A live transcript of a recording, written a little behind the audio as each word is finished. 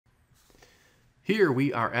Here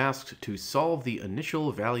we are asked to solve the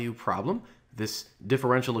initial value problem. This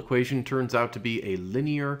differential equation turns out to be a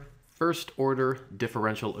linear first-order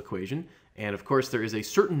differential equation. And of course, there is a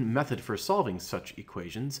certain method for solving such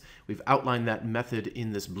equations. We've outlined that method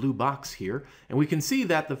in this blue box here. And we can see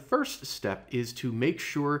that the first step is to make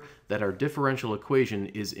sure that our differential equation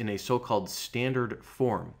is in a so-called standard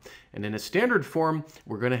form. And in a standard form,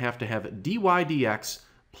 we're going to have dy dx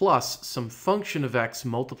plus some function of x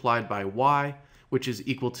multiplied by y, which is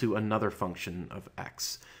equal to another function of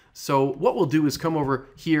x. So what we'll do is come over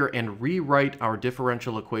here and rewrite our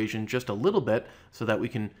differential equation just a little bit so that we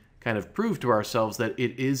can kind of prove to ourselves that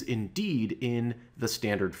it is indeed in the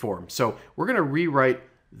standard form. So we're going to rewrite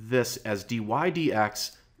this as dy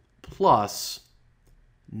dx plus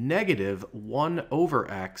negative 1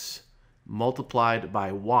 over x multiplied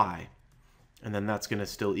by y. And then that's going to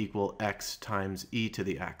still equal x times e to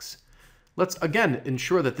the x. Let's again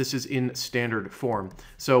ensure that this is in standard form.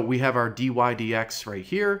 So we have our dy dx right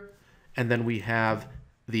here, and then we have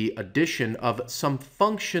the addition of some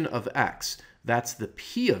function of x. That's the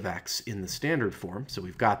p of x in the standard form, so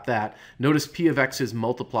we've got that. Notice p of x is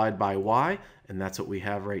multiplied by y, and that's what we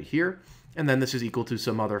have right here. And then this is equal to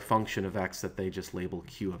some other function of x that they just label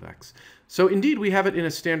q of x. So indeed, we have it in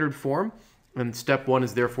a standard form, and step 1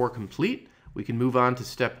 is therefore complete. We can move on to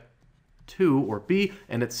step 2, or b,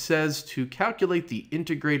 and it says to calculate the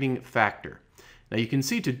integrating factor. Now you can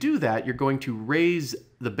see to do that, you're going to raise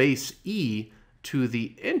the base e to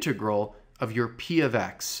the integral of your p of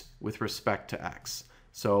x with respect to x.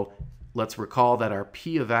 So let's recall that our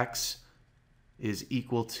p of x is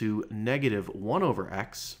equal to negative 1 over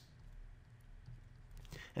x.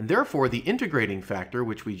 And therefore, the integrating factor,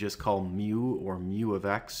 which we just call mu, or mu of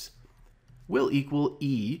x, will equal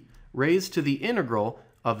e raised to the integral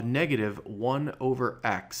of negative 1 over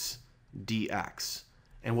x dx.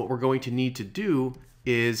 And what we're going to need to do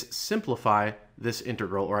is simplify this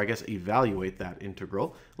integral, or I guess evaluate that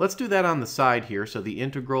integral. Let's do that on the side here. So the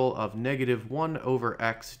integral of negative 1 over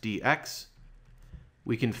x dx,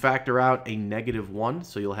 we can factor out a negative 1,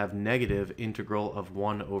 so you'll have negative integral of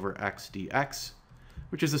 1 over x dx,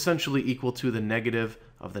 which is essentially equal to the negative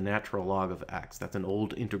of the natural log of x. That's an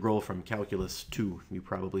old integral from Calculus 2 you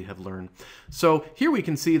probably have learned. So here we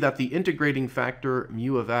can see that the integrating factor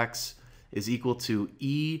mu of x is equal to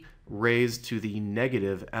e raised to the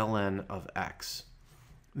negative ln of x.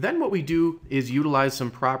 Then what we do is utilize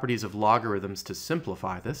some properties of logarithms to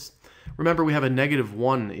simplify this. Remember, we have a negative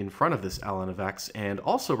 1 in front of this ln of x, and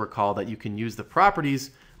also recall that you can use the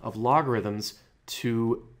properties of logarithms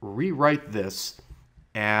to rewrite this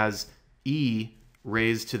as e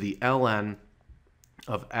raised to the ln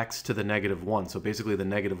of x to the negative 1. So basically the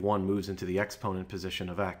negative 1 moves into the exponent position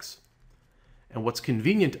of x. And what's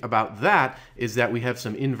convenient about that is that we have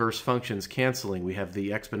some inverse functions canceling. We have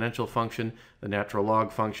the exponential function, the natural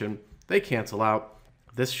log function. They cancel out.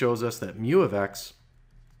 This shows us that mu of x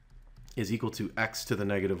is equal to x to the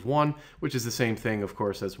negative 1, which is the same thing, of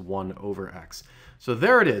course, as 1 over x. So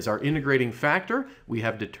there it is, our integrating factor. We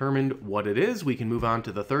have determined what it is. We can move on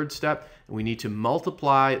to the third step, and we need to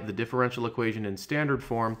multiply the differential equation in standard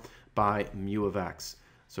form by mu of x.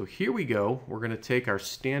 So here we go. We're going to take our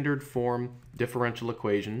standard form differential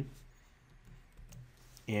equation,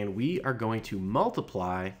 and we are going to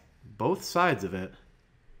multiply both sides of it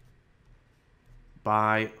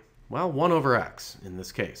by, well, 1 over x in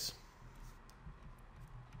this case.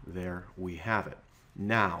 There we have it.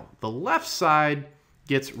 Now, the left side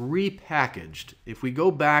gets repackaged. If we go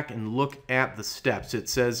back and look at the steps, it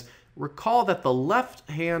says, recall that the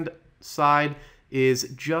left-hand side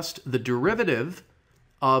is just the derivative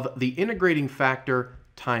of the integrating factor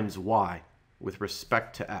times y with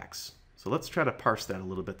respect to x. So let's try to parse that a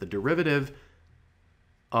little bit. The derivative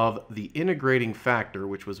of the integrating factor,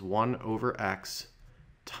 which was 1 over x,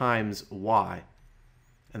 times y.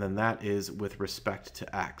 And then that is with respect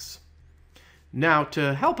to x. Now,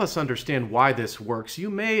 to help us understand why this works, you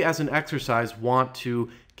may, as an exercise, want to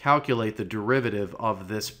calculate the derivative of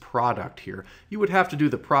this product here. You would have to do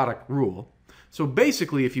the product rule. So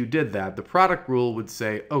basically, if you did that, the product rule would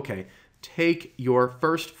say, okay, take your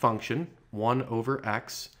first function, 1 over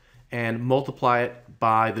x, and multiply it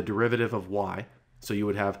by the derivative of y. So you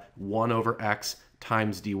would have 1 over x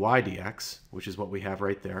times dy dx, which is what we have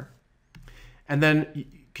right there. And then,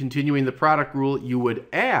 continuing the product rule, you would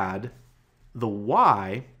add the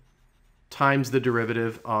y times the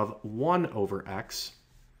derivative of 1 over x.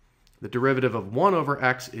 The derivative of 1 over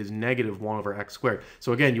x is negative 1 over x squared.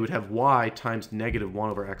 So again, you would have y times negative 1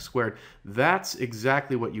 over x squared. That's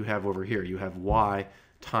exactly what you have over here. You have y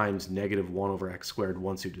times negative 1 over x squared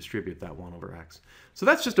once you distribute that 1 over x. So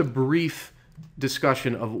that's just a brief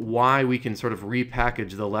discussion of why we can sort of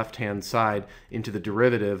repackage the left-hand side into the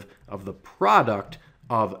derivative of the product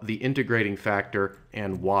of the integrating factor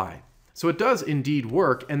and y. So it does indeed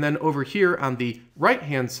work, and then over here on the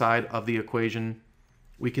right-hand side of the equation,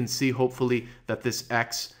 we can see hopefully that this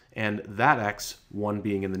x and that x, one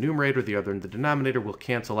being in the numerator, the other in the denominator, will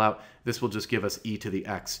cancel out. This will just give us e to the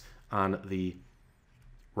x on the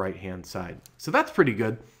right-hand side. So that's pretty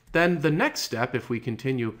good. Then the next step, if we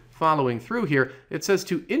continue following through here, it says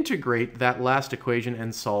to integrate that last equation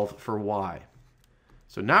and solve for y.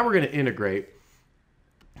 So now we're going to integrate,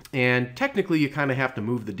 and technically you kind of have to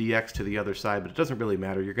move the dx to the other side, but it doesn't really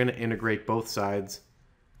matter. You're going to integrate both sides.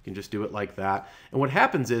 You can just do it like that. And what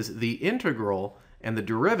happens is the integral and the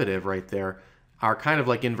derivative right there are kind of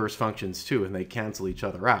like inverse functions too, and they cancel each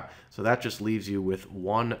other out. So that just leaves you with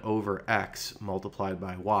 1 over x multiplied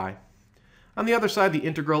by y. On the other side, the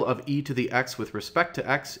integral of e to the x with respect to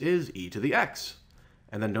x is e to the x.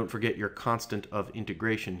 And then don't forget your constant of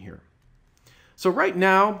integration here. So right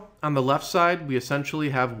now, on the left side, we essentially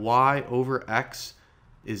have y over x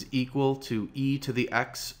is equal to e to the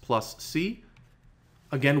x plus c.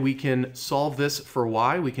 Again, we can solve this for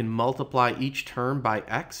y. We can multiply each term by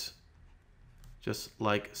x, just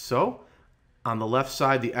like so. On the left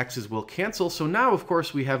side, the x's will cancel. So now, of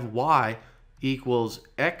course, we have y equals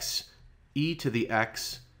x e to the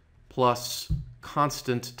x plus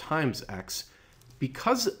constant times x.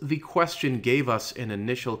 Because the question gave us an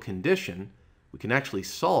initial condition, we can actually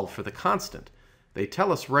solve for the constant. They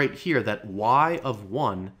tell us right here that y of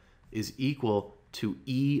 1 is equal to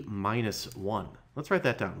e minus 1. Let's write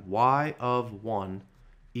that down. Y of 1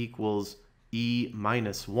 equals e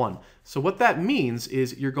minus 1. So what that means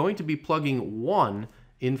is you're going to be plugging 1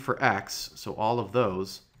 in for x, so all of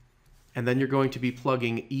those, and then you're going to be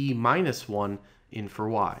plugging e minus 1 in for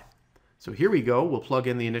y. So here we go. We'll plug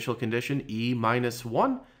in the initial condition. E minus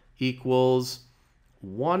 1 equals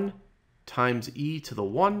 1 times e to the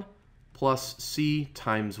 1 plus c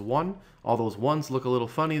times 1. All those 1s look a little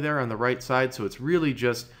funny there on the right side, so it's really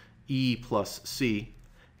just e plus c.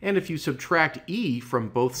 And if you subtract e from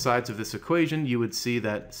both sides of this equation, you would see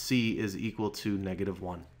that c is equal to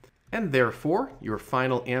 -1. And therefore, your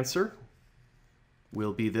final answer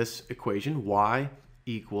will be this equation, y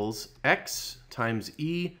equals x times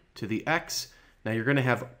e to the x. Now you're going to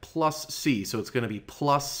have plus c, so it's going to be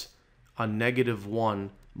plus a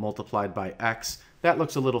 -1 multiplied by x. That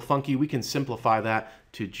looks a little funky. We can simplify that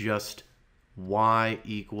to just y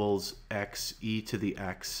equals x e to the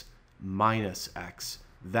x minus x.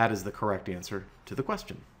 That is the correct answer to the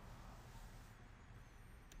question.